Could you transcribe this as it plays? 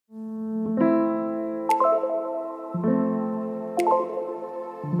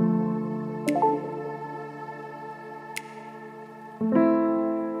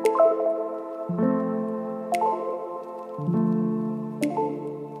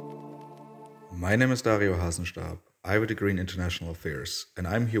My name is Dario Hasenstab. I have a degree in international affairs, and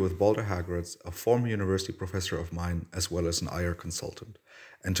I'm here with Balder Hagritz, a former university professor of mine, as well as an IR consultant.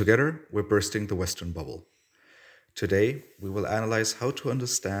 And together, we're bursting the Western bubble. Today, we will analyze how to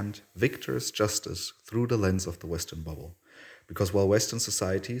understand Victor's justice through the lens of the Western bubble. Because while Western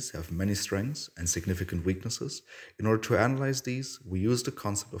societies have many strengths and significant weaknesses, in order to analyze these, we use the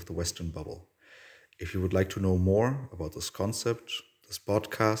concept of the Western bubble. If you would like to know more about this concept, this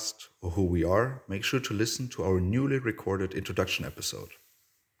podcast, or who we are, make sure to listen to our newly recorded introduction episode.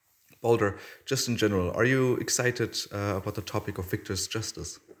 Balder, just in general, are you excited about the topic of Victor's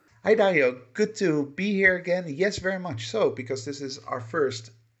justice? Hi Dario, good to be here again. Yes, very much so, because this is our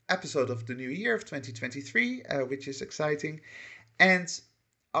first episode of the new year of 2023, which is exciting. And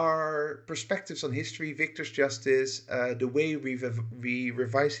our perspectives on history, Victor's justice, the way we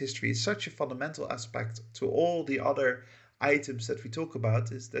revise history is such a fundamental aspect to all the other items that we talk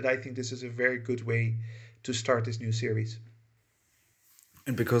about, is that I think this is a very good way to start this new series.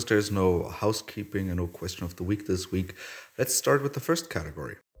 And because there's no housekeeping and no question of the week this week, let's start with the first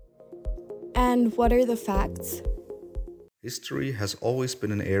category. And what are the facts? History has always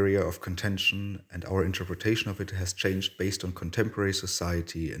been an area of contention, and our interpretation of it has changed based on contemporary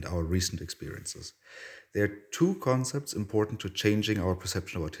society and our recent experiences. There are two concepts important to changing our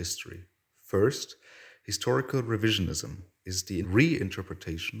perception about history. First, historical revisionism is the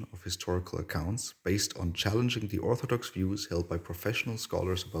reinterpretation of historical accounts based on challenging the orthodox views held by professional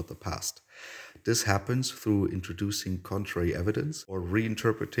scholars about the past. This happens through introducing contrary evidence or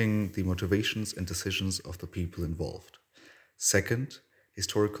reinterpreting the motivations and decisions of the people involved. Second,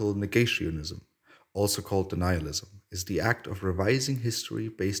 historical negationism, also called denialism, is the act of revising history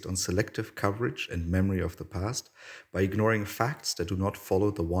based on selective coverage and memory of the past by ignoring facts that do not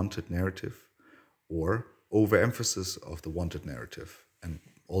follow the wanted narrative or overemphasis of the wanted narrative. And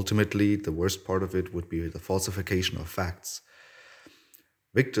ultimately, the worst part of it would be the falsification of facts.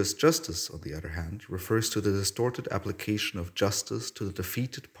 Victor's justice, on the other hand, refers to the distorted application of justice to the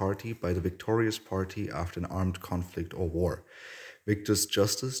defeated party by the victorious party after an armed conflict or war. Victor's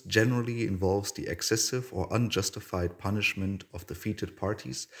justice generally involves the excessive or unjustified punishment of defeated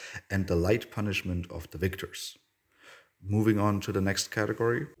parties and the light punishment of the victors. Moving on to the next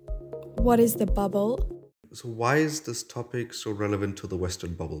category. What is the bubble? So why is this topic so relevant to the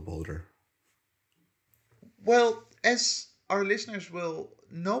Western bubble, Boulder? Well, as our listeners will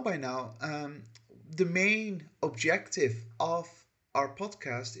know by now, the main objective of our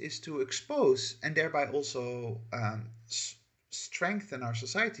podcast is to expose and thereby also strengthen our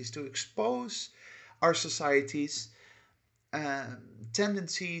societies, to expose our societies'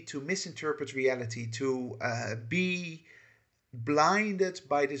 tendency to misinterpret reality, to be blinded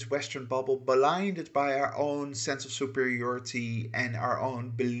by this Western bubble, blinded by our own sense of superiority and our own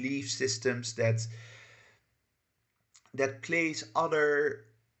belief systems that place other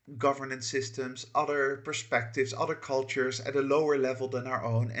governance systems, other perspectives, other cultures at a lower level than our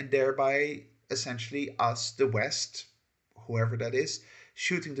own, and thereby essentially us, the West, whoever that is,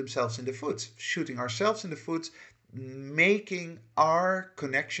 shooting themselves in the foot, shooting ourselves in the foot, making our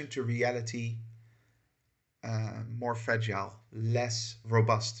connection to reality more fragile, less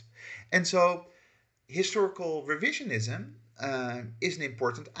robust. And so historical revisionism is an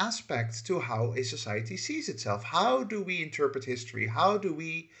important aspect to how a society sees itself. How do we interpret history? How do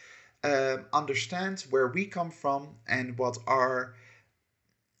we understand where we come from and what our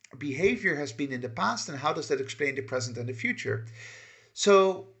behavior has been in the past, and how does that explain the present and the future?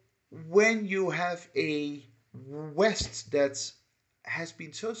 So when you have a West that has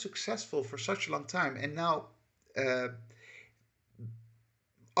been so successful for such a long time and now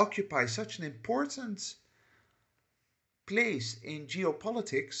occupies such an important place in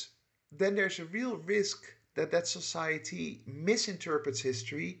geopolitics, then there's a real risk that that society misinterprets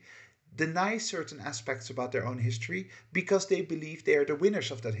history, denies certain aspects about their own history because they believe they are the winners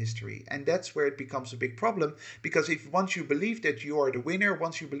of that history. And that's where it becomes a big problem, because if once you believe that you are the winner,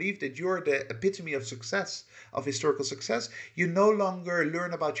 once you believe that you're the epitome of success, of historical success, you no longer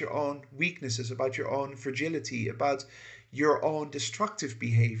learn about your own weaknesses, about your own fragility, about your own destructive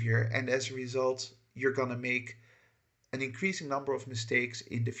behavior, and as a result you're going to make an increasing number of mistakes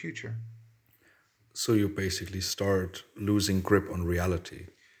in the future. So you basically start losing grip on reality.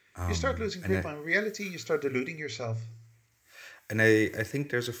 You start losing And grip I, on reality, you start deluding yourself. And I think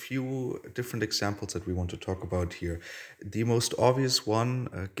there's a few different examples that we want to talk about here. The most obvious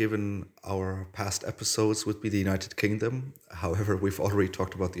one, given our past episodes, would be the United Kingdom. However, we've already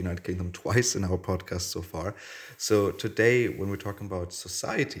talked about the United Kingdom twice in our podcast so far. So today, when we're talking about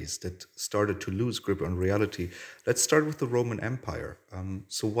societies that started to lose grip on reality, let's start with the Roman Empire.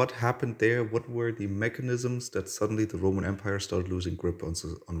 So what happened there? What were the mechanisms that suddenly the Roman Empire started losing grip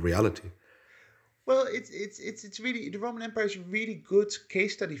on reality? Well, it's really, the Roman Empire is a really good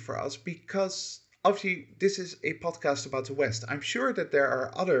case study for us because obviously this is a podcast about the West. I'm sure that there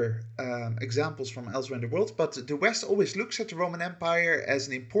are other examples from elsewhere in the world, but the West always looks at the Roman Empire as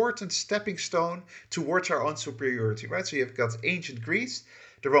an important stepping stone towards our own superiority, right? So you've got ancient Greece,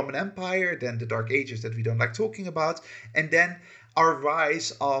 the Roman Empire, then the Dark Ages that we don't like talking about, and then our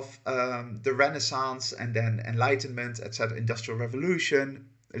rise of the Renaissance and then Enlightenment, etc., Industrial Revolution,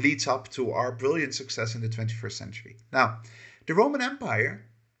 leads up to our brilliant success in the 21st century. Now, the Roman Empire,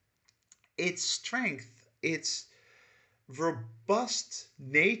 its strength, its robust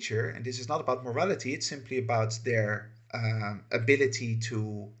nature, and this is not about morality, it's simply about their ability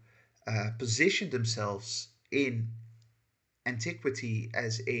to position themselves in antiquity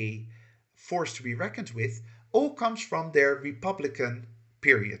as a force to be reckoned with, all comes from their republican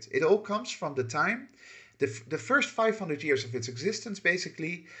period. It all comes from the time, the first 500 years of its existence,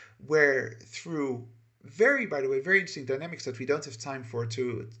 basically, where through by the way, very interesting dynamics that we don't have time for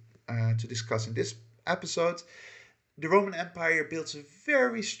to discuss in this episode, the Roman Empire builds a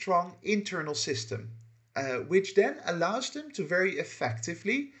very strong internal system, which then allows them to very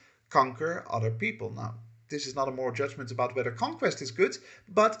effectively conquer other people. Now, this is not a moral judgment about whether conquest is good,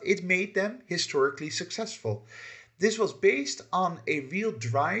 but it made them historically successful. This was based on a real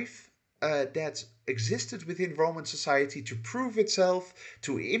drive that existed within Roman society to prove itself,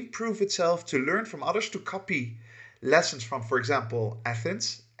 to improve itself, to learn from others, to copy lessons from, for example,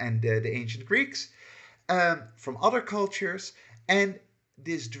 Athens and the ancient Greeks, from other cultures, and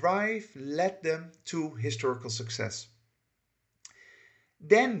this drive led them to historical success.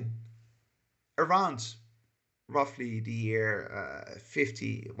 Then, around roughly the year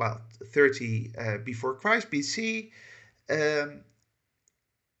 30 before Christ, BC,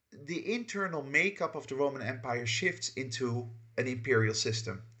 the internal makeup of the Roman Empire shifts into an imperial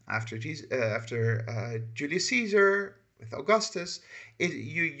system. After Julius Caesar, with Augustus,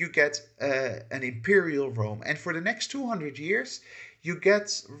 you get an imperial Rome. And for the next 200 years, you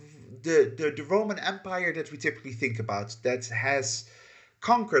get the Roman Empire that we typically think about, that has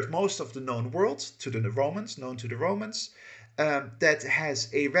conquered most of the known world known to the Romans, that has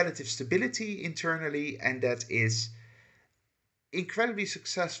a relative stability internally, and that is incredibly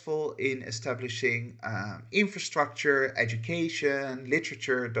successful in establishing infrastructure, education,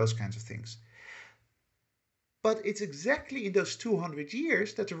 literature, those kinds of things. But it's exactly in those 200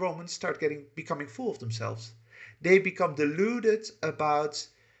 years that the Romans start becoming full of themselves. They become deluded about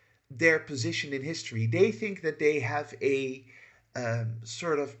their position in history. They think that they have a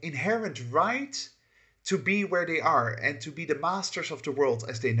sort of inherent right to be where they are and to be the masters of the world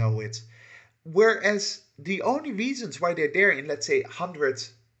as they know it. Whereas the only reasons why they're there in, let's say, 100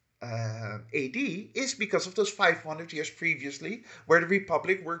 AD is because of those 500 years previously, where the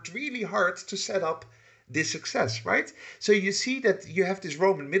Republic worked really hard to set up this success, right? So you see that you have this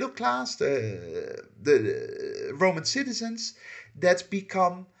Roman middle class, the Roman citizens, that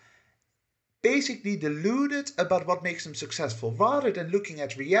become basically deluded about what makes them successful. Rather than looking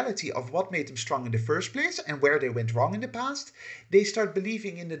at reality of what made them strong in the first place and where they went wrong in the past, they start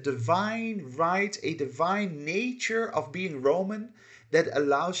believing in a divine right, a divine nature of being Roman that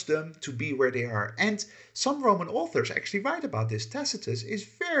allows them to be where they are. And some Roman authors actually write about this. Tacitus is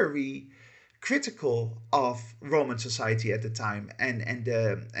very critical of Roman society at the time and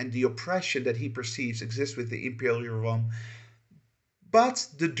the oppression that he perceives exists with the imperial Rome. But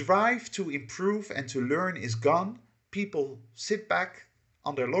the drive to improve and to learn is gone. People sit back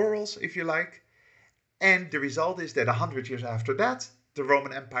on their laurels, if you like. And the result is that 100 years after that, the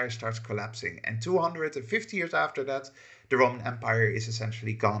Roman Empire starts collapsing. And 250 years after that, the Roman Empire is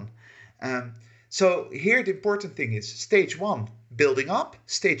essentially gone. So here the important thing is stage 1, building up.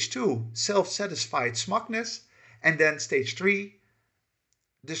 Stage 2, self-satisfied smugness. And then stage 3,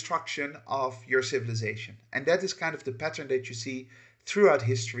 destruction of your civilization. And that is kind of the pattern that you see throughout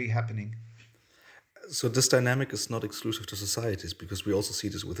history happening. So this dynamic is not exclusive to societies, because we also see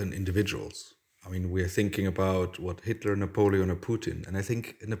this within individuals. I mean, we're thinking about what Hitler, Napoleon, or Putin. And I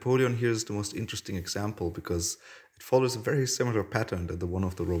think Napoleon here is the most interesting example because it follows a very similar pattern than the one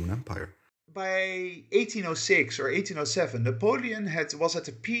of the Roman Empire. by 1806 or 1807, Napoleon was at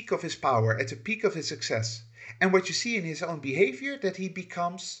the peak of his power, at the peak of his success. And what you see in his own behavior, that he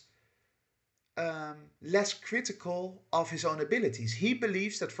becomes less critical of his own abilities. He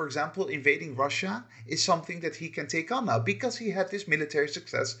believes that, for example, invading Russia is something that he can take on now because he had this military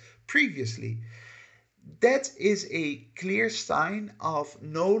success previously. That is a clear sign of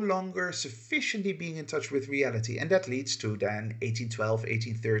no longer sufficiently being in touch with reality. And that leads to then 1812,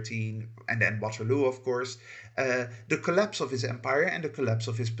 1813, and then Waterloo, of course, the collapse of his empire and the collapse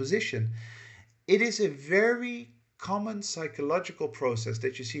of his position. It is a very common psychological process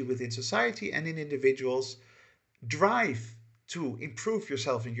that you see within society and in individuals. Drive to improve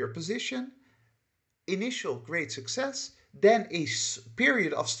yourself in your position, initial great success, then a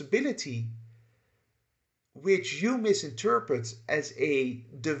period of stability which you misinterpret as a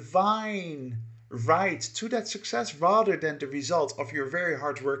divine right to that success rather than the result of your very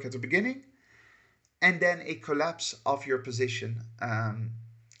hard work at the beginning, and then a collapse of your position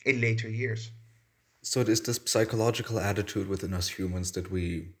in later years. So it is this psychological attitude within us humans that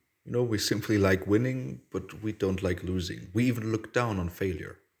we simply like winning, but we don't like losing. We even look down on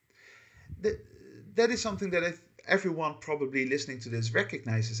failure. That, that is something that everyone probably listening to this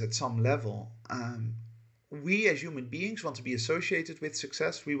recognizes at some level. We as human beings want to be associated with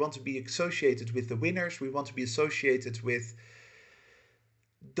success. We want to be associated with the winners. We want to be associated with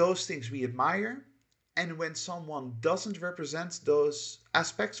those things we admire. And when someone doesn't represent those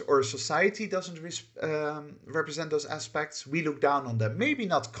aspects, or society doesn't represent those aspects, we look down on them. Maybe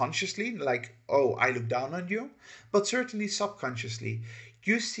not consciously, like, oh, I look down on you, but certainly subconsciously.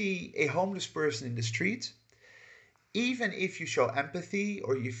 You see a homeless person in the street, even if you show empathy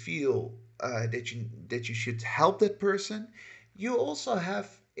or you feel that you should help that person, you also have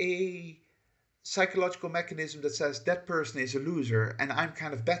a psychological mechanism that says that person is a loser and I'm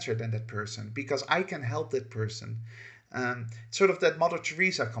kind of better than that person because I can help that person. Sort of that Mother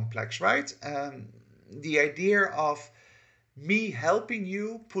Teresa complex, right? The idea of me helping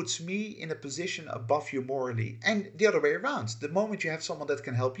you puts me in a position above you morally. And the other way around. The moment you have someone that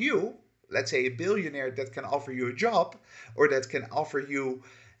can help you, let's say a billionaire that can offer you a job or that can offer you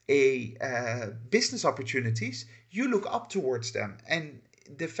a business opportunities, you look up towards them. And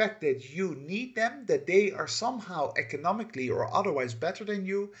the fact that you need them, that they are somehow economically or otherwise better than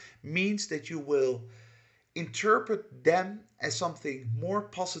you, means that you will interpret them as something more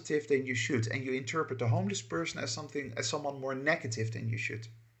positive than you should, and you interpret the homeless person as someone more negative than you should.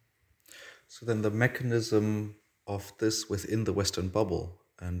 So then the mechanism of this within the Western bubble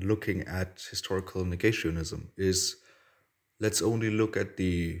and looking at historical negationism is, let's only look at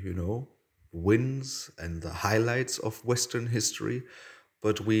the, wins and the highlights of Western history,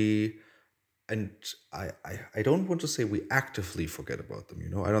 but I don't want to say we actively forget about them.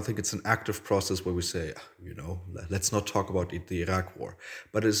 I don't think it's an active process where we say, let's not talk about the Iraq War,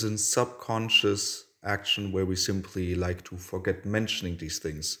 but it's a subconscious action where we simply like to forget mentioning these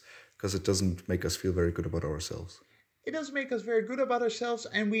things because it doesn't make us feel very good about ourselves. It does make us very good about ourselves,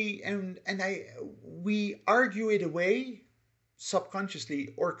 and we argue it away subconsciously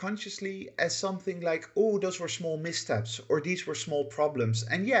or consciously as something like, oh, those were small missteps or these were small problems.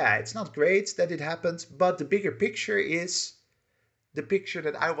 And yeah, it's not great that it happened, but the bigger picture is the picture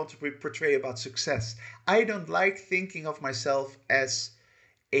that I want to portray about success. I don't like thinking of myself as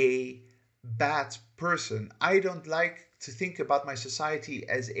a bad person. I don't like to think about my society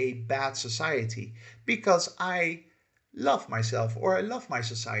as a bad society because I love myself or I love my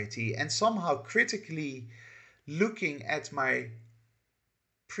society, and somehow critically looking at my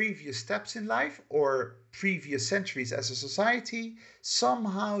previous steps in life or previous centuries as a society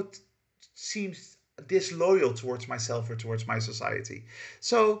somehow seems disloyal towards myself or towards my society.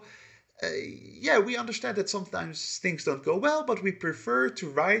 So, yeah, we understand that sometimes things don't go well, but we prefer to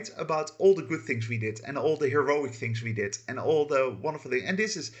write about all the good things we did and all the heroic things we did and all the wonderful things. And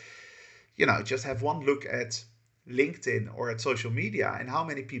this is, just have one look at LinkedIn or at social media and how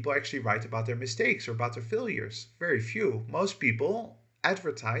many people actually write about their mistakes or about their failures. Very few. Most people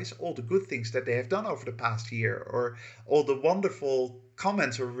advertise all the good things that they have done over the past year or all the wonderful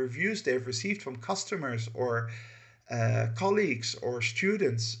comments or reviews they've received from customers or colleagues or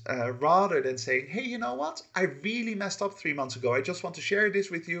students, rather than saying, hey, you know what? I really messed up 3 months ago. I just want to share this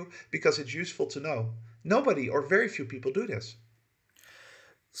with you because it's useful to know. Nobody or very few people do this.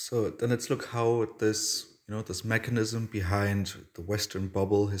 So then let's look how this mechanism behind the Western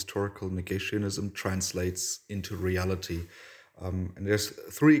bubble, historical negationism, translates into reality. And there's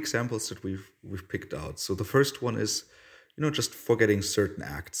 3 examples that we've picked out. So the first one is, just forgetting certain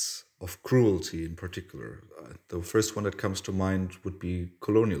acts of cruelty in particular. The first one that comes to mind would be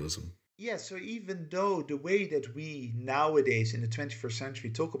colonialism. Yeah, so even though the way that we nowadays in the 21st century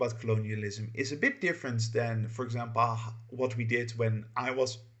talk about colonialism is a bit different than, for example, what we did when I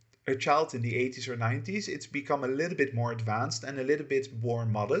was a child in the 80s or 90s, it's become a little bit more advanced and a little bit more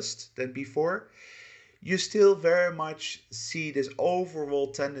modest than before. You still very much see this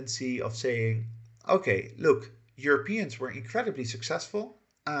overall tendency of saying, okay, look, Europeans were incredibly successful.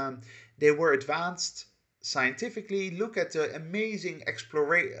 They were advanced scientifically. Look at the amazing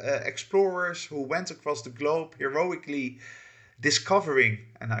explorers who went across the globe heroically discovering,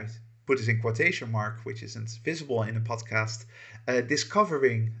 and I put this in quotation mark, which isn't visible in a podcast,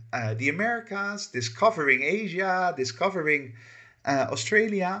 discovering the Americas, discovering Asia, discovering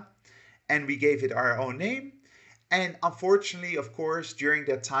Australia, and we gave it our own name. And unfortunately, of course, during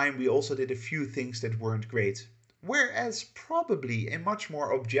that time, we also did a few things that weren't great. Whereas probably a much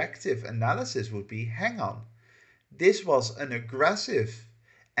more objective analysis would be, hang on, this was an aggressive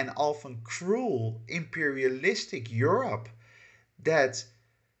and often cruel imperialistic Europe that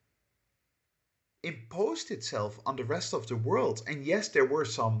imposed itself on the rest of the world. And yes, there were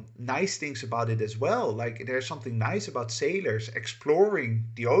some nice things about it as well. Like there's something nice about sailors exploring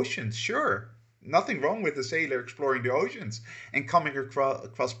the oceans, sure. Nothing wrong with a sailor exploring the oceans and coming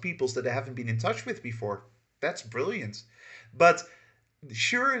across peoples that they haven't been in touch with before. That's brilliant. But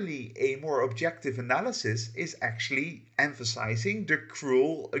surely a more objective analysis is actually emphasizing the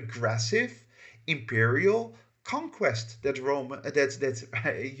cruel, aggressive, imperial conquest that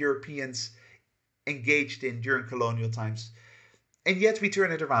Europeans engaged in during colonial times. And yet we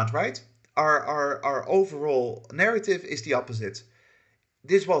turn it around, right? Our overall narrative is the opposite.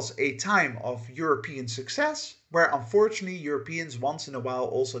 This was a time of European success where unfortunately Europeans once in a while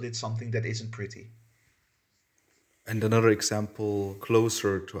also did something that isn't pretty. And another example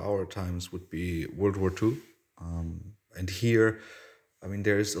closer to our times would be World War II. And here, I mean,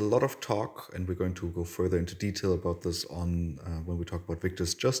 there is a lot of talk, and we're going to go further into detail about this on when we talk about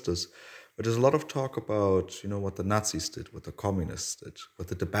Victor's Justice. But there's a lot of talk about, what the Nazis did, what the communists did, what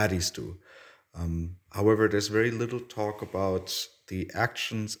the baddies do. However, there's very little talk about the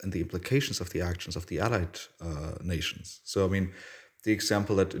actions and the implications of the actions of the Allied nations. So, I mean, the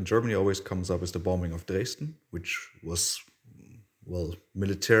example that in Germany always comes up is the bombing of Dresden, which was, well,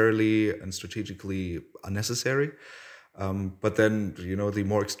 militarily and strategically unnecessary. But then, the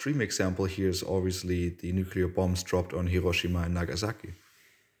more extreme example here is obviously the nuclear bombs dropped on Hiroshima and Nagasaki.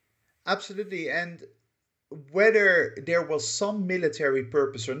 Absolutely. And whether there was some military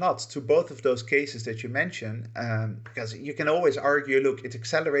purpose or not to both of those cases that you mentioned, because you can always argue, look, it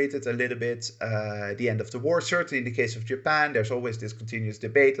accelerated a little bit the end of the war. Certainly in the case of Japan, there's always this continuous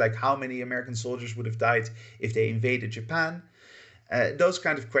debate, like how many American soldiers would have died if they invaded Japan. Those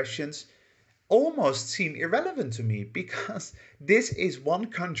kind of questions almost seem irrelevant to me because this is one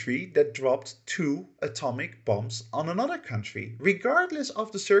country that dropped 2 atomic bombs on another country, regardless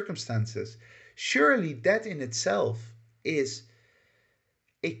of the circumstances. Surely that in itself is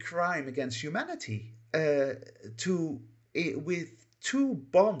a crime against humanity. With 2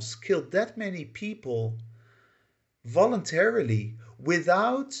 bombs kill that many people voluntarily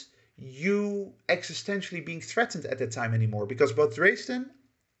without you existentially being threatened at that time anymore, because both Dresden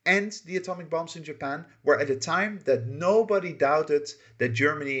and the atomic bombs in Japan were at a time that nobody doubted that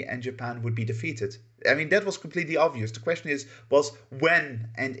Germany and Japan would be defeated. I mean, that was completely obvious. The question was when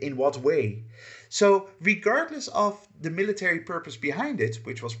and in what way. So regardless of the military purpose behind it,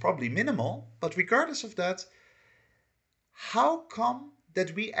 which was probably minimal, but regardless of that, how come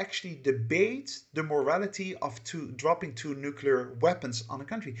that we actually debate the morality of dropping 2 nuclear weapons on a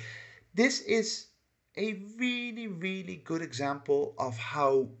country? This is a really, really good example of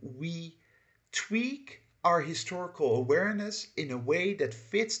how we tweak our historical awareness in a way that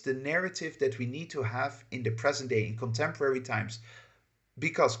fits the narrative that we need to have in the present day, in contemporary times.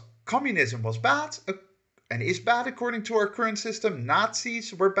 Because communism was bad and is bad according to our current system.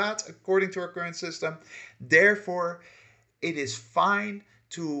 Nazis were bad according to our current system. Therefore, it is fine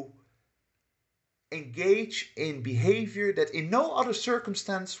to engage in behavior that in no other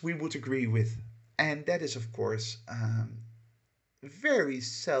circumstance we would agree with. And that is, of course, very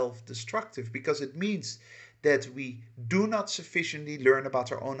self-destructive because it means that we do not sufficiently learn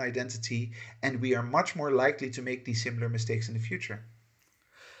about our own identity and we are much more likely to make these similar mistakes in the future.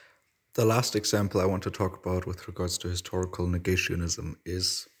 The last example I want to talk about with regards to historical negationism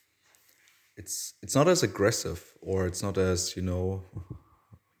is it's not as aggressive or it's not as,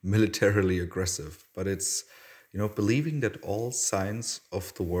 militarily aggressive, but it's believing that all science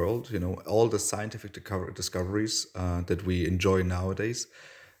of the world, all the scientific discoveries that we enjoy nowadays,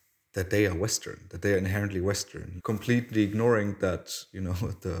 that they are Western, that they are inherently Western, completely ignoring that,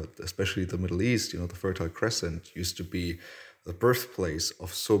 especially the Middle East, the Fertile Crescent used to be the birthplace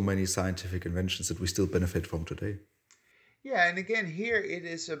of so many scientific inventions that we still benefit from today. Yeah, and again, here it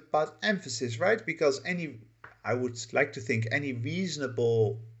is about emphasis, right? Because I would like to think any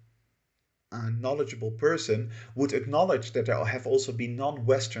reasonable, knowledgeable person would acknowledge that there have also been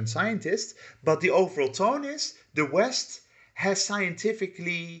non-Western scientists, but the overall tone is the West has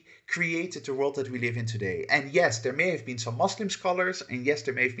scientifically created the world that we live in today. And yes, there may have been some Muslim scholars, and yes,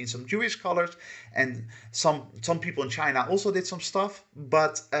 there may have been some Jewish scholars, and some people in China also did some stuff.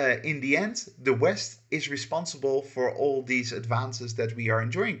 But in the end, the West is responsible for all these advances that we are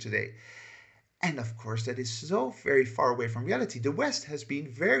enjoying today. And of course, that is so very far away from reality. The West has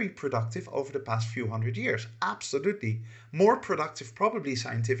been very productive over the past few hundred years. Absolutely. More productive, probably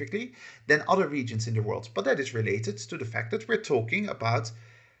scientifically, than other regions in the world. But that is related to the fact that we're talking about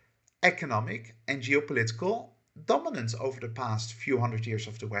economic and geopolitical dominance over the past few hundred years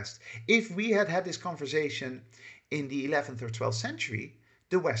of the West. If we had had this conversation in the 11th or 12th century,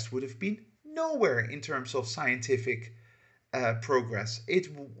 the West would have been nowhere in terms of scientific progress.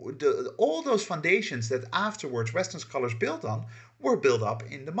 All those foundations that afterwards Western scholars built on were built up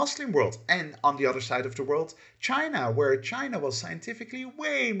in the Muslim world. And on the other side of the world, China, where China was scientifically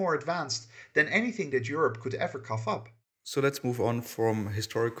way more advanced than anything that Europe could ever cough up. So let's move on from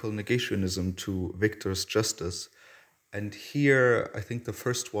historical negationism to Victor's justice. And here, I think the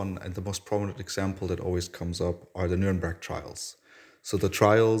first one and the most prominent example that always comes up are the Nuremberg trials. So the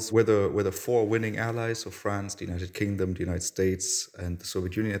trials were the four winning allies of France, the United Kingdom, the United States, and the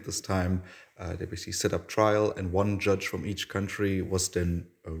Soviet Union at this time. They basically set up trial, and one judge from each country was then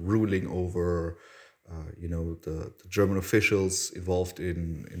ruling over, the German officials involved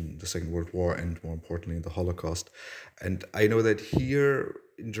in the Second World War and more importantly in the Holocaust. And I know that here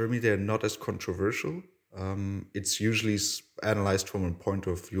in Germany they're not as controversial. It's usually analyzed from a point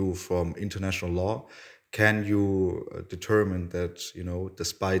of view from international law. Can you determine that,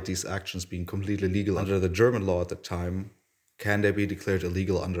 despite these actions being completely legal under the German law at the time, can they be declared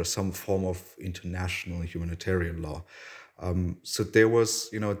illegal under some form of international humanitarian law? So there was,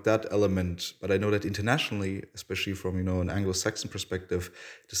 that element. But I know that internationally, especially from, an Anglo-Saxon perspective,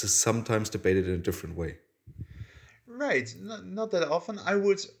 this is sometimes debated in a different way. Right. Not that often. I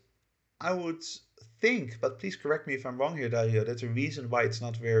would think, but please correct me if I'm wrong here, Dario, that the reason why it's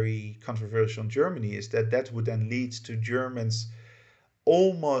not very controversial in Germany is that would then lead to Germans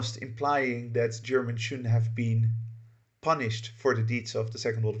almost implying that Germans shouldn't have been punished for the deeds of the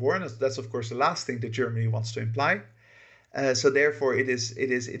Second World War, and that's of course the last thing that Germany wants to imply. So therefore, it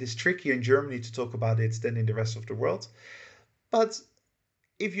is trickier in Germany to talk about it than in the rest of the world. But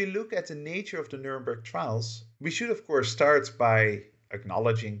if you look at the nature of the Nuremberg trials, we should of course start by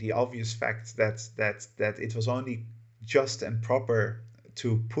acknowledging the obvious fact that it was only just and proper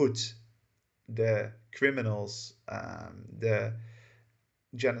to put the criminals, the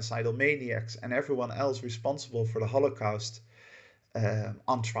genocidal maniacs, and everyone else responsible for the Holocaust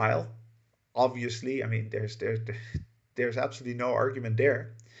on trial. Obviously, I mean, there's absolutely no argument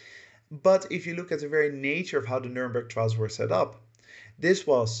there. But if you look at the very nature of how the Nuremberg trials were set up, this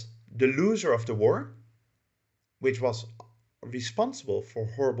was the loser of the war, which was responsible for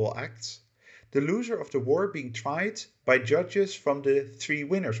horrible acts, the loser of the war being tried by judges from the three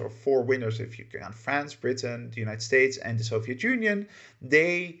winners, or four winners if you count France, Britain, the United States, and the Soviet Union.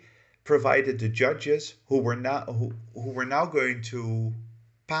 They provided the judges who were now going to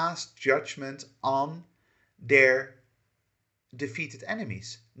pass judgment on their defeated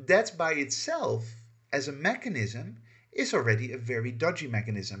enemies. That by itself, as a mechanism, is already a very dodgy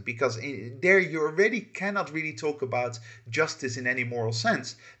mechanism, because there you already cannot really talk about justice in any moral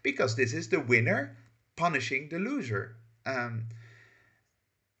sense, because this is the winner punishing the loser.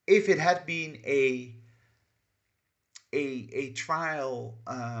 If it had been a trial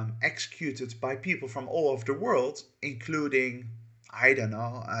executed by people from all over the world, including, I don't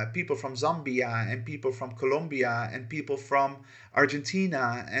know, people from Zambia and people from Colombia and people from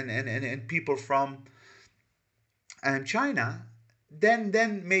Argentina and people from China,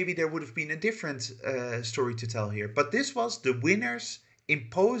 then maybe there would have been a different story to tell here. But this was the winners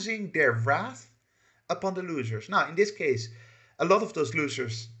imposing their wrath upon the losers. Now, in this case, a lot of those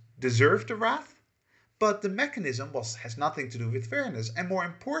losers deserved the wrath, but the mechanism has nothing to do with fairness. And more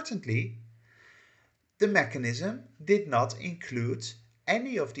importantly, the mechanism did not include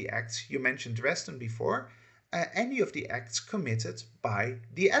any of the acts, you mentioned Dresden before, any of the acts committed by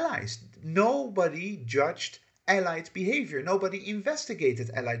the Allies. Nobody judged Allied behavior. Nobody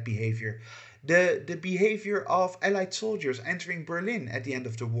investigated Allied behavior. The behavior of Allied soldiers entering Berlin at the end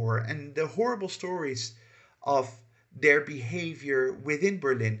of the war, and the horrible stories of their behavior within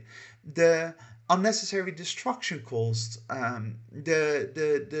Berlin, the unnecessary destruction caused,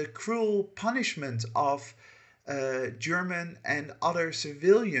 the cruel punishment of German and other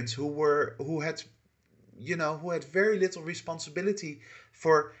civilians who had very little responsibility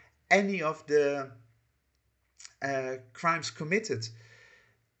for any of the crimes committed.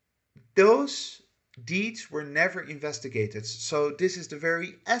 Those deeds were never investigated. So this is the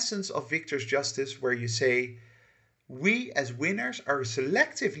very essence of Victor's justice, where you say we as winners are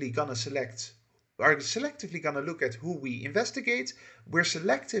selectively gonna look at who we investigate. We're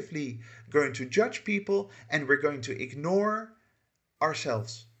selectively going to judge people, and we're going to ignore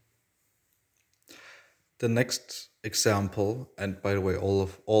ourselves. The next example, and by the way,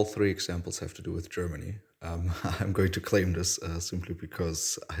 all three examples have to do with Germany. I'm going to claim this simply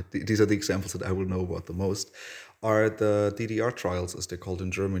because these are the examples that I will know about the most, are the DDR trials, as they're called in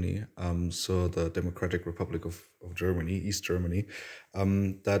Germany. So the Democratic Republic of Germany, East Germany,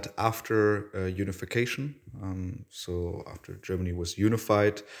 that after unification, so after Germany was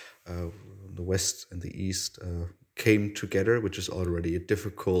unified, the West and the East came together, which is already a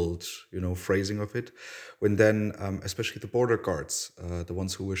difficult, phrasing of it. When then, especially the border guards, the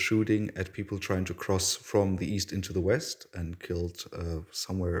ones who were shooting at people trying to cross from the east into the west and killed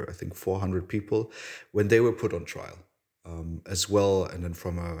somewhere, I think, 400 people, when they were put on trial, as well, and then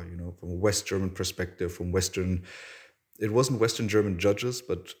from a West German perspective, it wasn't Western German judges,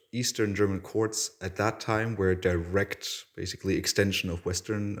 but Eastern German courts at that time were a direct, basically, extension of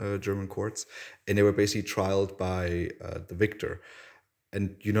Western German courts. And they were basically trialed by the victor.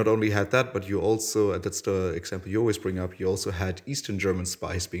 And you not only had that, but you also, that's the example you always bring up, you also had Eastern German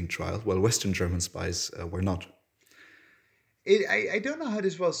spies being trialed, while Western German spies were not. I don't know how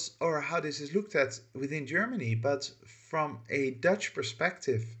this was or how this is looked at within Germany, but from a Dutch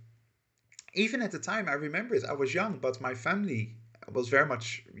perspective, even at the time, I remember it. I was young, but my family was very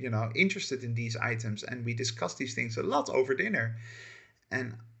much, interested in these items, and we discussed these things a lot over dinner,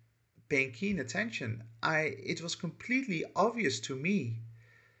 and paying keen attention. It was completely obvious to me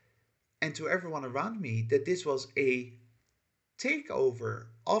and to everyone around me that this was a takeover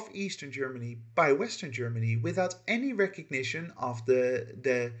of Eastern Germany by Western Germany without any recognition of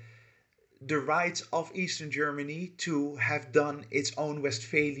the rights of Eastern Germany to have done its own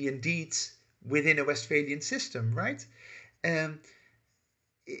Westphalian deeds within a Westphalian system, right? Um,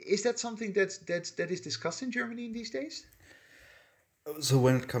 is that something that is discussed in Germany in these days? So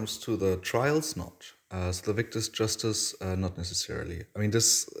when it comes to the trials, not. So the victor's justice, not necessarily. I mean,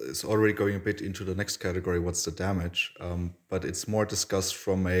 this is already going a bit into the next category, what's the damage? But it's more discussed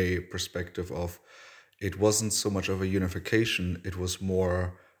from a perspective of it wasn't so much of a unification, it was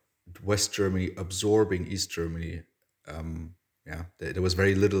more West Germany absorbing East Germany. There was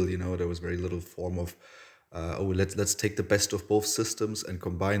very little, there was very little form of, let's take the best of both systems and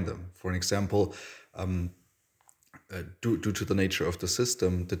combine them. For an example, due to the nature of the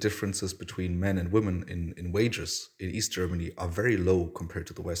system, the differences between men and women in wages in East Germany are very low compared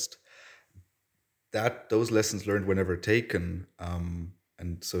to the West. Those lessons learned were never taken,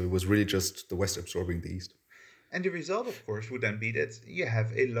 and so it was really just the West absorbing the East. And the result, of course, would then be that you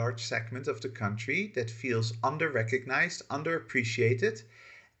have a large segment of the country that feels under-recognized, underappreciated,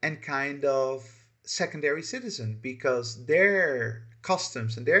 and kind of secondary citizen, because their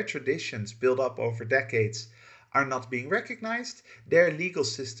customs and their traditions built up over decades are not being recognized. Their legal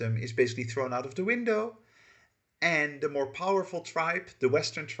system is basically thrown out of the window. And the more powerful tribe, the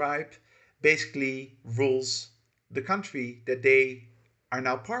Western tribe, basically rules the country that they are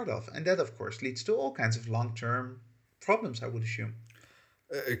now part of. And that, of course, leads to all kinds of long-term problems, I would assume.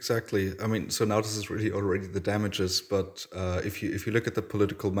 Exactly. I mean, so now this is really already the damages. But if you look at the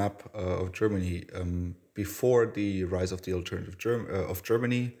political map of Germany, before the rise of the alternative of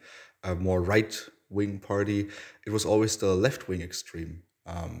Germany, a more right-wing party, it was always the left-wing extreme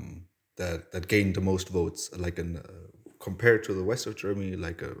that gained the most votes, like compared to the west of Germany,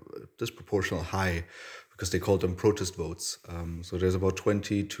 like a disproportional high, because they called them protest votes. So there's about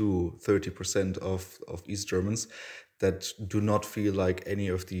 20 to 30% of East Germans that do not feel like any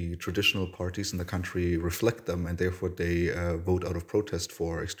of the traditional parties in the country reflect them, and therefore they vote out of protest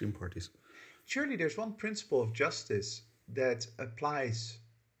for extreme parties. Surely there's one principle of justice that applies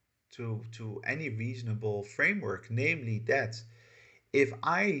to any reasonable framework, namely that if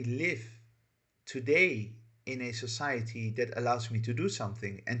I live today in a society that allows me to do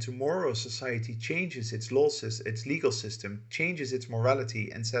something, and tomorrow society changes its laws, its legal system, changes its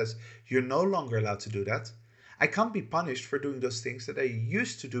morality, and says you're no longer allowed to do that, I can't be punished for doing those things that I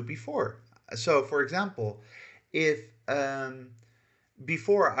used to do before. So, for example, if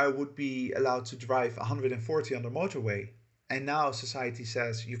before I would be allowed to drive 140 on the motorway, and now society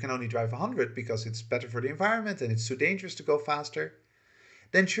says you can only drive 100 because it's better for the environment and it's too dangerous to go faster,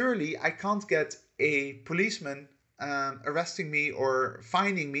 then surely I can't get a policeman arresting me or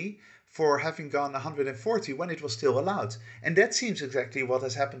fining me for having gone 140 when it was still allowed. And that seems exactly what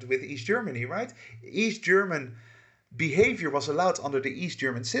has happened with East Germany, right? East German behavior was allowed under the East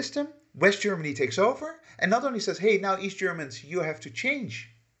German system. West Germany takes over and not only says, hey, now East Germans, you have to change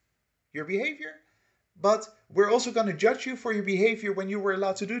your behavior, but we're also going to judge you for your behavior when you were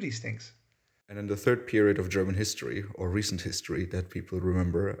allowed to do these things. And then the third period of German history, or recent history that people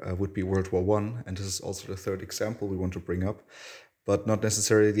remember, would be World War One, and this is also the third example we want to bring up, but not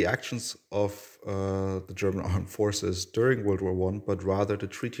necessarily the actions of the German armed forces during World War One, but rather the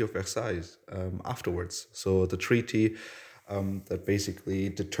Treaty of Versailles afterwards. So the treaty that basically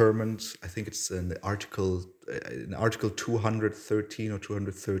determined, I think it's in Article 213 or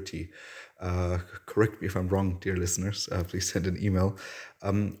 230. Correct me if I'm wrong, dear listeners. Please send an email,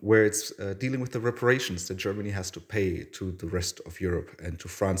 where it's dealing with the reparations that Germany has to pay to the rest of Europe and to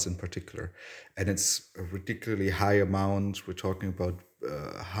France in particular. And it's a ridiculously high amount. We're talking about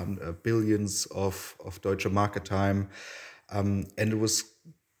billions of Deutsche Mark at time. And it was,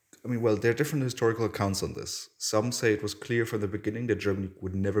 there are different historical accounts on this. Some say it was clear from the beginning that Germany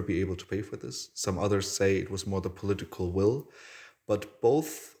would never be able to pay for this. Some others say it was more the political will. But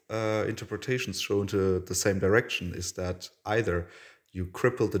both interpretations show into the same direction, is that either you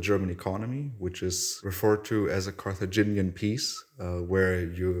cripple the German economy, which is referred to as a Carthaginian peace, where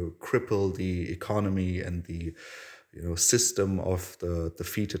you cripple the economy and the system of the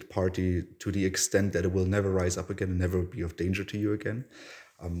defeated party to the extent that it will never rise up again and never be of danger to you again.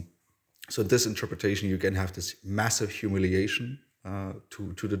 So this interpretation, you again have this massive humiliation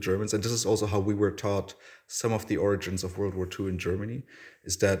to the Germans. And this is also how we were taught some of the origins of World War II in Germany,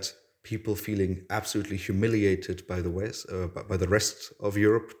 is that people feeling absolutely humiliated by the West, by the rest of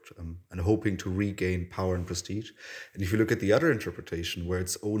Europe, and hoping to regain power and prestige. And if you look at the other interpretation, where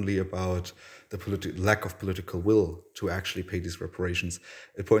it's only about the lack of political will to actually pay these reparations,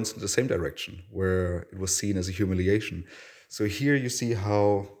 it points in the same direction, where it was seen as a humiliation. So here you see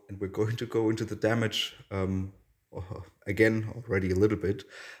how, and we're going to go into the damage again already a little bit,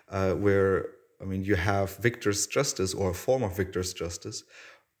 where you have victor's justice, or a form of victor's justice,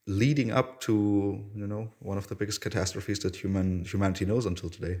 leading up to one of the biggest catastrophes that humanity knows until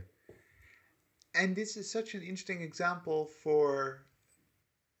today. And this is such an interesting example for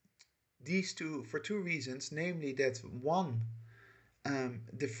two reasons, namely that one,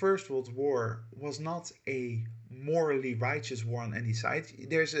 the First World War was not a morally righteous war on any side.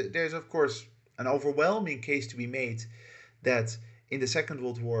 There's of course an overwhelming case to be made that in the Second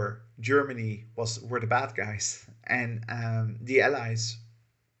World War, Germany were the bad guys, and the Allies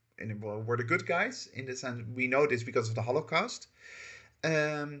were the good guys. In the sense, we know this because of the Holocaust.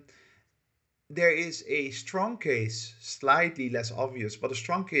 There is a strong case, slightly less obvious, but a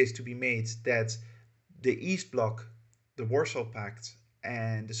strong case to be made that the East Bloc, the Warsaw Pact,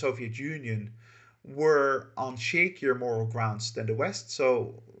 and the Soviet Union were on shakier moral grounds than the West.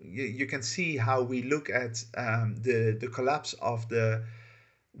 So you can see how we look at the collapse of the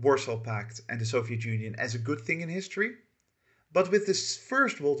Warsaw Pact and the Soviet Union as a good thing in history. But with this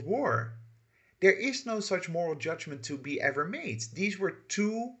First World War, there is no such moral judgment to be ever made. These were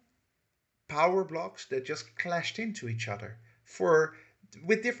two power blocks that just clashed into each other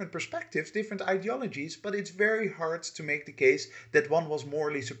with different perspectives, different ideologies, but it's very hard to make the case that one was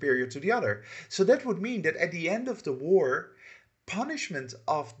morally superior to the other. So that would mean that at the end of the war, punishment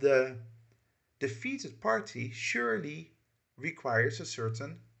of the defeated party surely requires a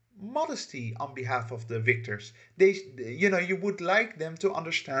certain modesty on behalf of the victors. You would like them to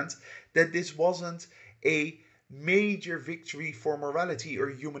understand that this wasn't a major victory for morality or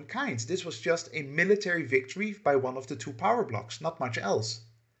humankind. This was just a military victory by one of the two power blocks, not much else.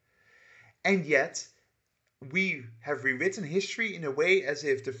 And yet, we have rewritten history in a way as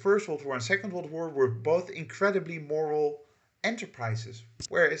if the First World War and Second World War were both incredibly moral enterprises,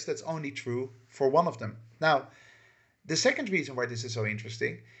 whereas that's only true for one of them. Now, the second reason why this is so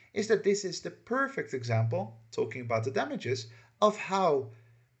interesting is that this is the perfect example, talking about the damages, of how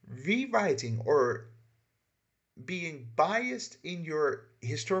rewriting or being biased in your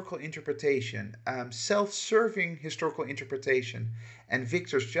historical interpretation, self-serving historical interpretation, and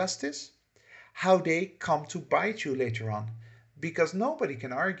victor's justice, how they come to bite you later on. Because nobody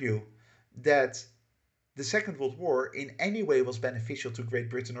can argue that the Second World War in any way was beneficial to Great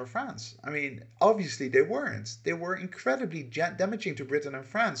Britain or France. Obviously they weren't. They were incredibly damaging to Britain and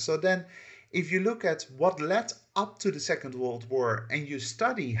France. So then If you look at what led up to the Second World War and you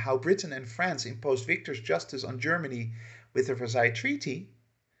study how Britain and France imposed victor's justice on Germany with the Versailles Treaty,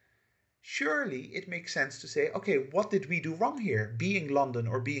 surely it makes sense to say, okay, what did we do wrong here? Being London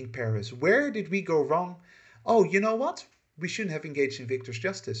or being Paris, where did we go wrong? Oh, you know what? We shouldn't have engaged in victor's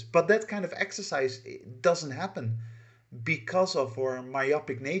justice. But that kind of exercise doesn't happen because of our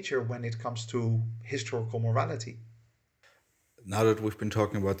myopic nature when it comes to historical morality. Now that we've been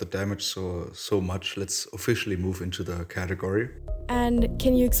talking about the damage so much, let's officially move into the category. And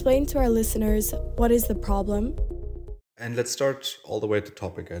can you explain to our listeners what is the problem? And let's start all the way at the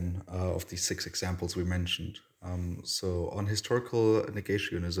top again of these 6 examples we mentioned. So on historical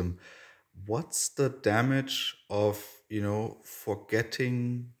negationism, what's the damage of,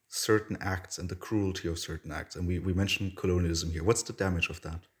 forgetting certain acts and the cruelty of certain acts? And we mentioned colonialism here. What's the damage of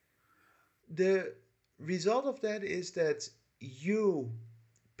that? The result of that is that you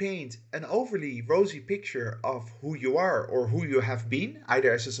paint an overly rosy picture of who you are or who you have been,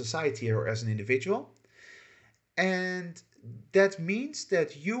 either as a society or as an individual. And that means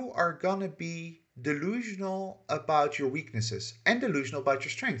that you are going to be delusional about your weaknesses and delusional about your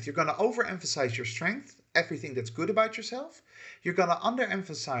strength. You're going to overemphasize your strength, everything that's good about yourself. You're going to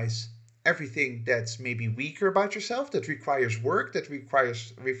underemphasize everything that's maybe weaker about yourself, that requires work, that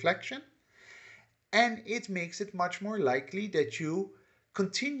requires reflection. And it makes it much more likely that you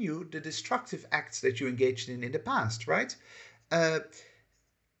continue the destructive acts that you engaged in the past, right?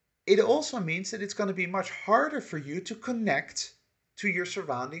 It also means that it's going to be much harder for you to connect to your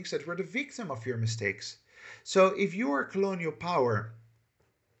surroundings that were the victim of your mistakes. So if you are a colonial power,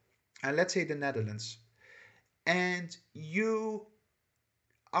 and let's say the Netherlands, and you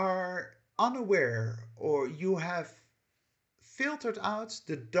are unaware or you have filtered out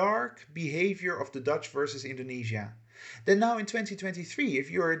the dark behavior of the Dutch versus Indonesia, then now in 2023,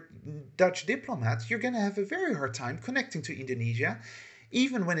 if you're a Dutch diplomat, you're going to have a very hard time connecting to Indonesia,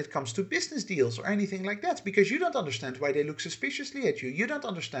 even when it comes to business deals or anything like that, because you don't understand why they look suspiciously at you. You don't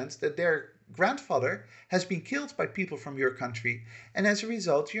understand that their grandfather has been killed by people from your country. And as a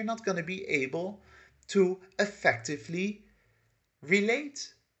result, you're not going to be able to effectively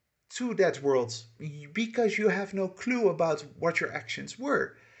relate to that world because you have no clue about what your actions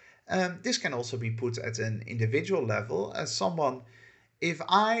were. This can also be put at an individual level as someone, if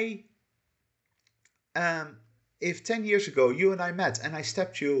 10 years ago you and I met and I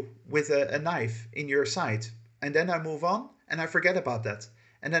stabbed you with a knife in your side, and then I move on and I forget about that,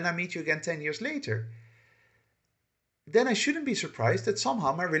 and then I meet you again 10 years later, then I shouldn't be surprised that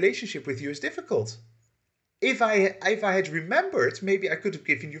somehow my relationship with you is difficult. If I had remembered, maybe I could have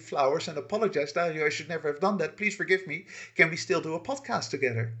given you flowers and apologized. I should never have done that. Please forgive me. Can we still do a podcast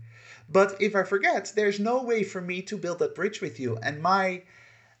together? But if I forget, there's no way for me to build that bridge with you. And my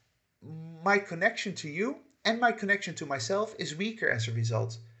connection to you and my connection to myself is weaker as a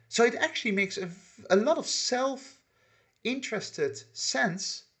result. So it actually makes a lot of self-interested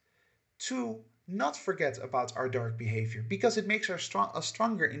sense to not forget about our dark behavior, because it makes us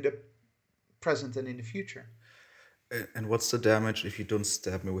stronger in the present and in the future. And what's the damage if you don't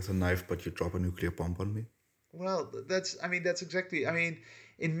stab me with a knife, but you drop a nuclear bomb on me? Well, that's exactly,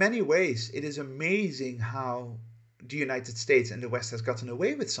 in many ways, it is amazing how the United States and the West has gotten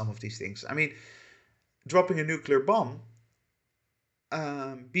away with some of these things. Dropping a nuclear bomb,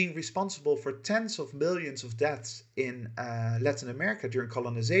 being responsible for tens of millions of deaths in Latin America during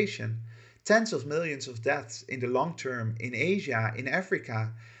colonization, tens of millions of deaths in the long term in Asia, in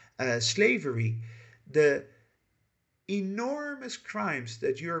Africa, slavery, the enormous crimes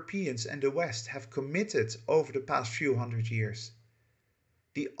that Europeans and the West have committed over the past few hundred years.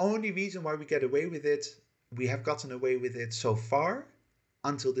 The only reason why we have gotten away with it so far,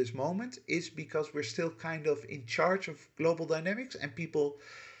 until this moment, is because we're still kind of in charge of global dynamics, and people,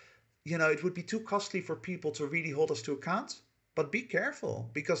 it would be too costly for people to really hold us to account. But be careful,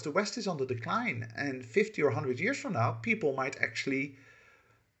 because the West is on the decline, and 50 or 100 years from now, people might actually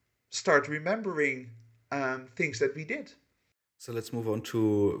start remembering things that we did. So let's move on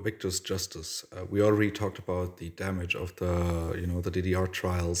to victor's justice. We already talked about the damage of the DDR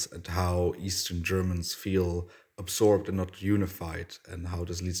trials and how Eastern Germans feel absorbed and not unified, and how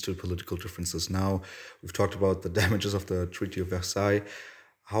this leads to political differences. Now we've talked about the damages of the Treaty of Versailles.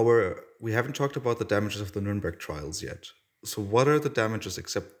 However, we haven't talked about the damages of the Nuremberg trials yet. So what are the damages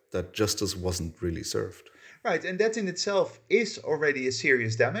except that justice wasn't really served? Right, and that in itself is already a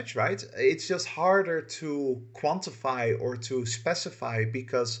serious damage, right? It's just harder to quantify or to specify,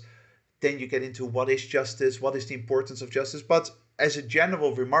 because then you get into what is justice, what is the importance of justice. But as a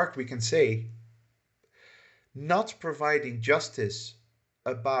general remark, we can say not providing justice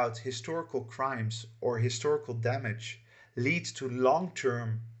about historical crimes or historical damage leads to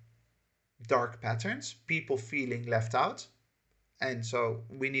long-term dark patterns, people feeling left out, and so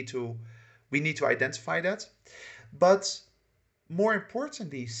we need to identify that. But more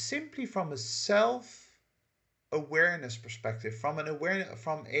importantly, simply from a self-awareness perspective, from a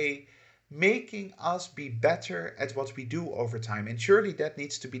making us be better at what we do over time, and surely that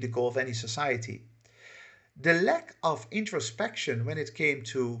needs to be the goal of any society. The lack of introspection when it came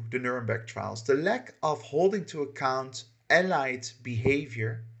to the Nuremberg trials, the lack of holding to account allied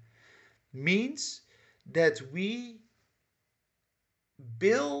behavior, means that we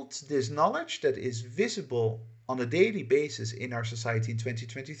build this knowledge that is visible on a daily basis in our society in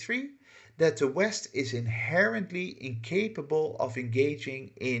 2023, that the West is inherently incapable of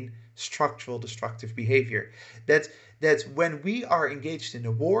engaging in structural destructive behavior. That when we are engaged in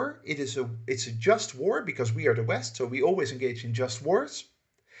a war, it's a just war because we are the West, so we always engage in just wars.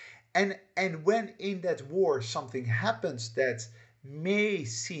 And when in that war something happens that may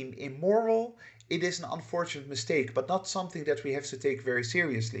seem immoral, it is an unfortunate mistake, but not something that we have to take very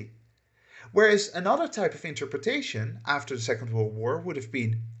seriously. Whereas another type of interpretation after the Second World War would have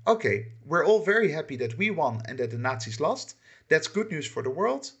been, okay, we're all very happy that we won and that the Nazis lost. That's good news for the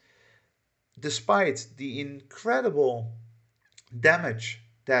world. Despite the incredible damage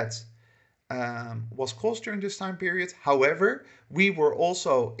that was caused during this time period, however, we were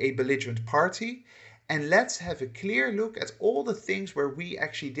also a belligerent party. And let's have a clear look at all the things where we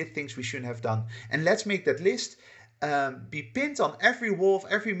actually did things we shouldn't have done. And let's make that list be pinned on every wall of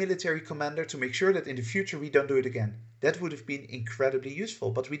every military commander to make sure that in the future we don't do it again. That would have been incredibly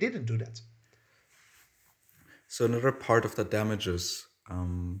useful, but we didn't do that. So another part of the damages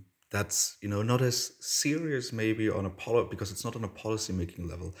that's not as serious maybe on because it's not on a policy making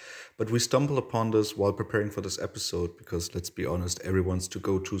level, but we stumble upon this while preparing for this episode because let's be honest, everyone's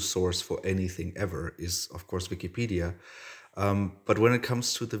go-to source for anything ever is of course Wikipedia. But when it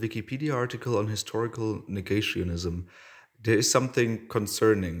comes to the Wikipedia article on historical negationism, there is something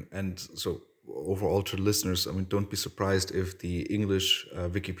concerning, and so overall to listeners, I mean, don't be surprised if the English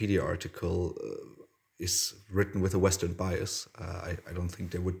Wikipedia article is written with a Western bias. I don't think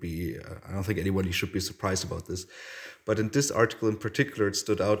there would be, I don't think anybody should be surprised about this. But in this article in particular, it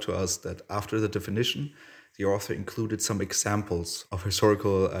stood out to us that after the definition, the author included some examples of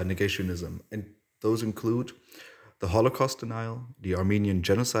historical negationism. And those include the Holocaust denial, the Armenian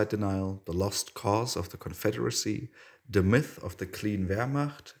genocide denial, the lost cause of the Confederacy, the myth of the clean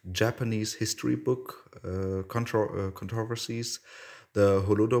Wehrmacht, Japanese history book controversies, the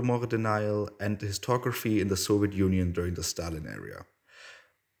Holodomor denial, and the historiography in the Soviet Union during the Stalin era.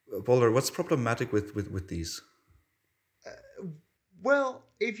 Walter, what's problematic with these? Well,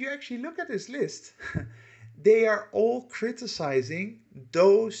 if you actually look at this list, they are all criticizing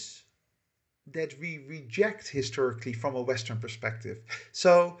those that we reject historically from a Western perspective.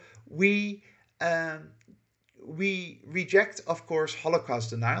 So we reject, of course,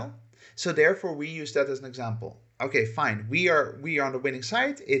 Holocaust denial. So therefore, we use that as an example. Okay, fine. We are on the winning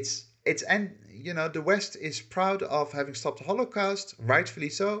side. And the West is proud of having stopped the Holocaust, rightfully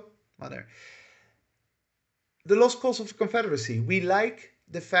so. The lost cause of the Confederacy. We like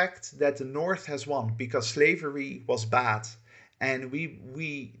the fact that the North has won because slavery was bad. And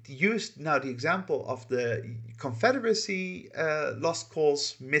we used now the example of the Confederacy lost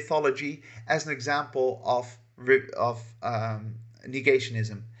cause mythology as an example of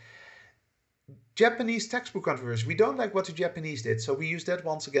negationism. Japanese textbook controversy. We don't like what the Japanese did, so we use that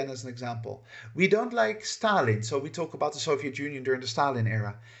once again as an example. We don't like Stalin, so we talk about the Soviet Union during the Stalin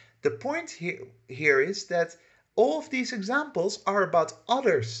era. The point here is that all of these examples are about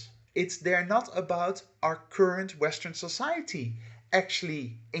others. They're not about our current Western society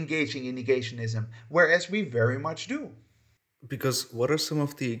actually engaging in negationism, whereas we very much do. Because what are some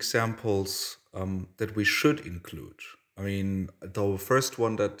of the examples that we should include? I mean, the first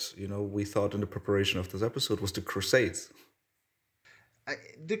one that we thought in the preparation of this episode was the Crusades.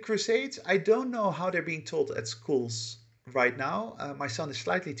 The Crusades, I don't know how they're being taught at schools right now. My son is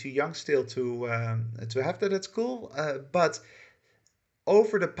slightly too young still to have that at school, but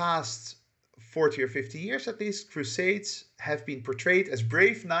over the past 40 or 50 years at least, Crusades have been portrayed as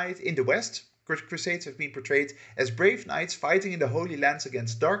brave knights in the West. Crusades have been portrayed as brave knights fighting in the Holy Lands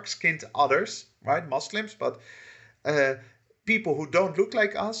against dark-skinned others, right? Muslims, but people who don't look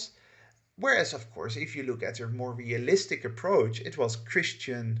like us. Whereas, of course, if you look at a more realistic approach, it was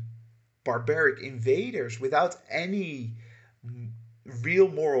Christian barbaric invaders without any real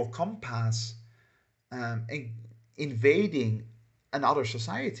moral compass invading another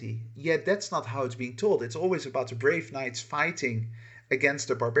society. Yet that's not how it's being told. It's always about the brave knights fighting against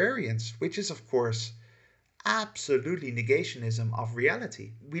the barbarians, which is, of course, absolutely negationism of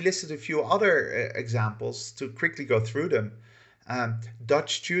reality. We listed a few other examples to quickly go through them.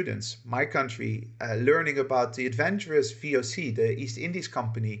 Dutch students, my country, learning about the adventurous VOC, the East Indies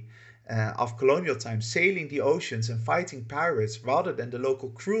Company of colonial times, sailing the oceans and fighting pirates rather than the local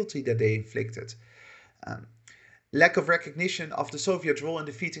cruelty that they inflicted. Lack of recognition of the Soviet role in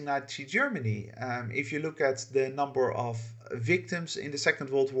defeating Nazi Germany. If you look at the number of victims in the Second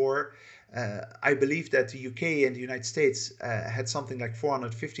World War, I believe that the UK and the United States had something like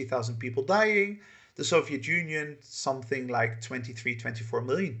 450,000 people dying. The Soviet Union, something like 23, 24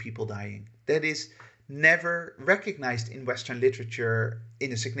 million people dying. That is never recognized in Western literature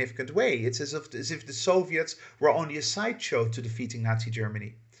in a significant way. It's as if the Soviets were only a sideshow to defeating Nazi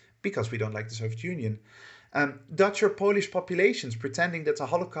Germany, because we don't like the Soviet Union. Dutch or Polish populations pretending that the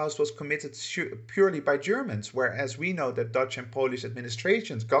Holocaust was committed purely by Germans, whereas we know that Dutch and Polish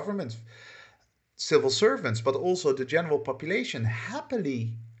administrations, governments, civil servants, but also the general population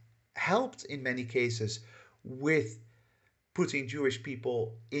happily helped in many cases with putting Jewish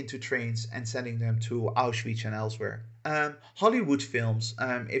people into trains and sending them to Auschwitz and elsewhere. Hollywood films.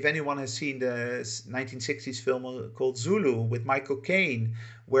 If anyone has seen the 1960s film called Zulu with Michael Caine,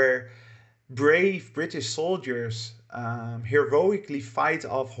 where brave British soldiers heroically fight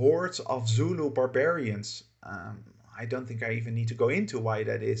off hordes of Zulu barbarians. I don't think I even need to go into why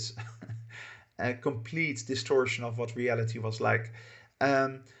that is. A complete distortion of what reality was like.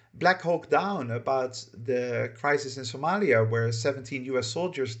 Black Hawk Down, about the crisis in Somalia, where 17 US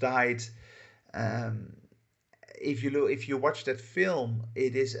soldiers died. If you watch that film,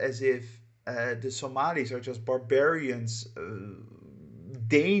 it is as if the Somalis are just barbarians,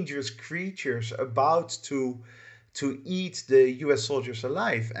 dangerous creatures about to eat the US soldiers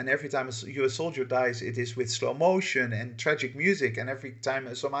alive. And every time a US soldier dies, it is with slow motion and tragic music. And every time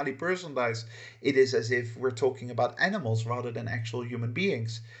a Somali person dies, it is as if we're talking about animals rather than actual human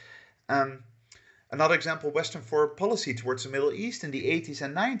beings. Another example, Western foreign policy towards the Middle East in the 80s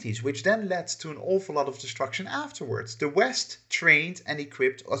and 90s, which then led to an awful lot of destruction afterwards. The West trained and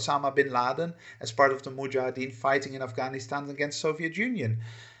equipped Osama bin Laden as part of the Mujahideen fighting in Afghanistan against the Soviet Union.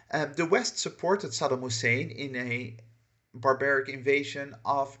 The West supported Saddam Hussein in a barbaric invasion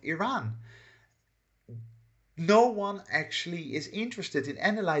of Iran. No one actually is interested in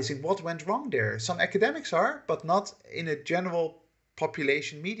analyzing what went wrong there. Some academics are, but not in a general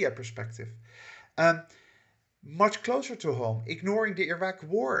population media perspective. Much closer to home, ignoring the Iraq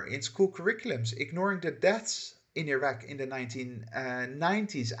War in school curriculums, ignoring the deaths in Iraq in the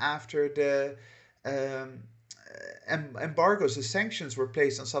 1990s after the embargoes, the sanctions were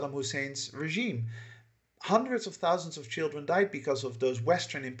placed on Saddam Hussein's regime. Hundreds of thousands of children died because of those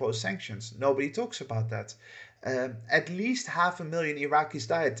Western imposed sanctions. Nobody talks about that. At least 500,000 Iraqis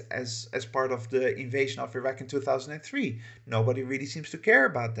died as part of the invasion of Iraq in 2003. Nobody really seems to care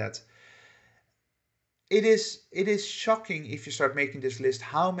about that. It is shocking if you start making this list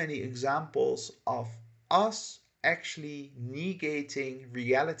how many examples of us actually negating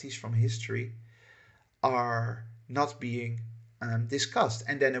realities from history are not being discussed.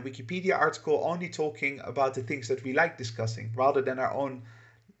 And then a Wikipedia article only talking about the things that we like discussing rather than our own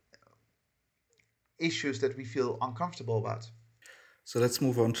issues that we feel uncomfortable about. So let's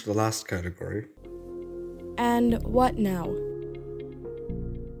move on to the last category. And what now?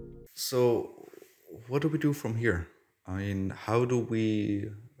 So what do we do from here? I mean, how do we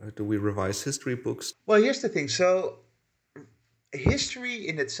revise history books? Well, here's the thing. So history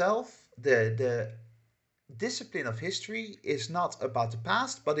in itself, the discipline of history is not about the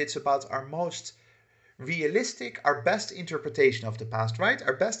past, but it's about our most realistic, our best interpretation of the past, right?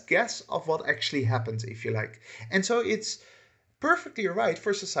 Our best guess of what actually happened, if you like. And so it's perfectly right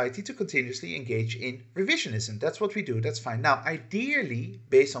for society to continuously engage in revisionism. That's what we do. That's fine. Now, ideally,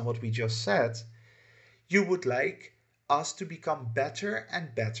 based on what we just said, you would like us to become better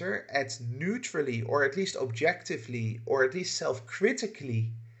and better at neutrally, or at least objectively, or at least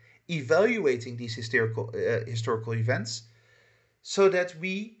self-critically evaluating these historical events, so that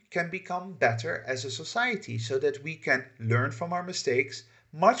we can become better as a society, so that we can learn from our mistakes,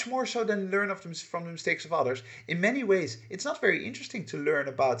 much more so than learn from the mistakes of others. In many ways, it's not very interesting to learn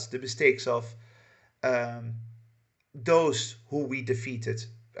about the mistakes of those who we defeated.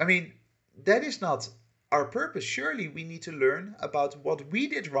 I mean, that is not our purpose. Surely we need to learn about what we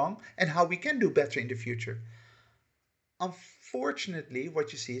did wrong and how we can do better in the future. Unfortunately,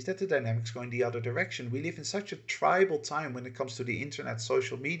 what you see is that the dynamics go in the other direction. We live in such a tribal time when it comes to the internet,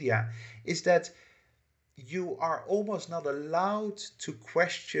 social media, is that you are almost not allowed to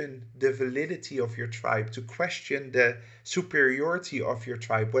question the validity of your tribe, to question the superiority of your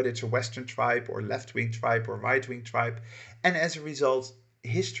tribe, whether it's a Western tribe or left-wing tribe or right-wing tribe. And as a result,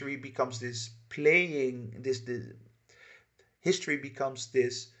 history becomes this history becomes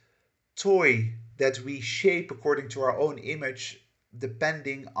this toy that we shape according to our own image,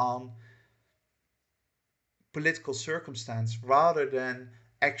 depending on political circumstance, rather than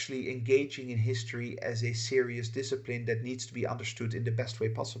actually engaging in history as a serious discipline that needs to be understood in the best way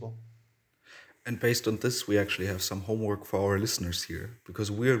possible. And based on this, we actually have some homework for our listeners here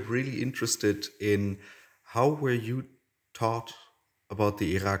because we're really interested in how were you taught about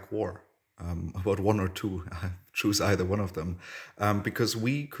the Iraq War? About one or two, choose either one of them, because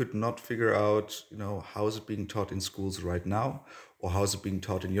we could not figure out, how is it being taught in schools right now, or how is it being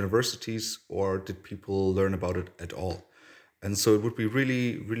taught in universities, or did people learn about it at all? And so it would be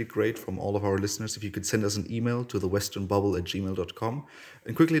really, really great from all of our listeners if you could send us an email to thewesternbubble@gmail.com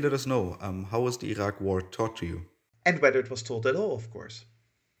and quickly let us know, how was the Iraq War taught to you? And whether it was told at all, of course.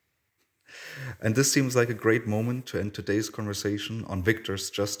 And this seems like a great moment to end today's conversation on Victor's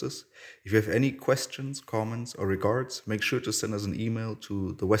Justice. If you have any questions, comments, or regards, make sure to send us an email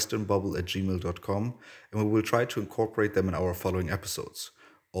to thewesternbubble@gmail.com and we will try to incorporate them in our following episodes.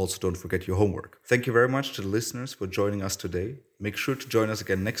 Also, don't forget your homework. Thank you very much to the listeners for joining us today. Make sure to join us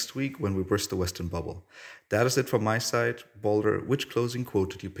again next week when we burst the Western bubble. That is it from my side. Balder, which closing quote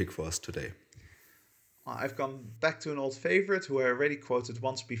did you pick for us today? I've gone back to an old favorite who I already quoted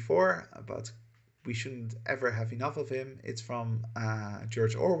once before, but we shouldn't ever have enough of him. It's from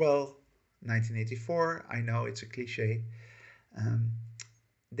George Orwell, 1984. I know it's a cliche.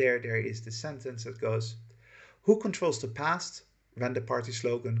 There is the sentence that goes, "Who controls the past? Render Party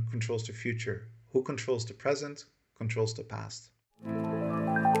slogan controls the future. Who controls the present controls the past."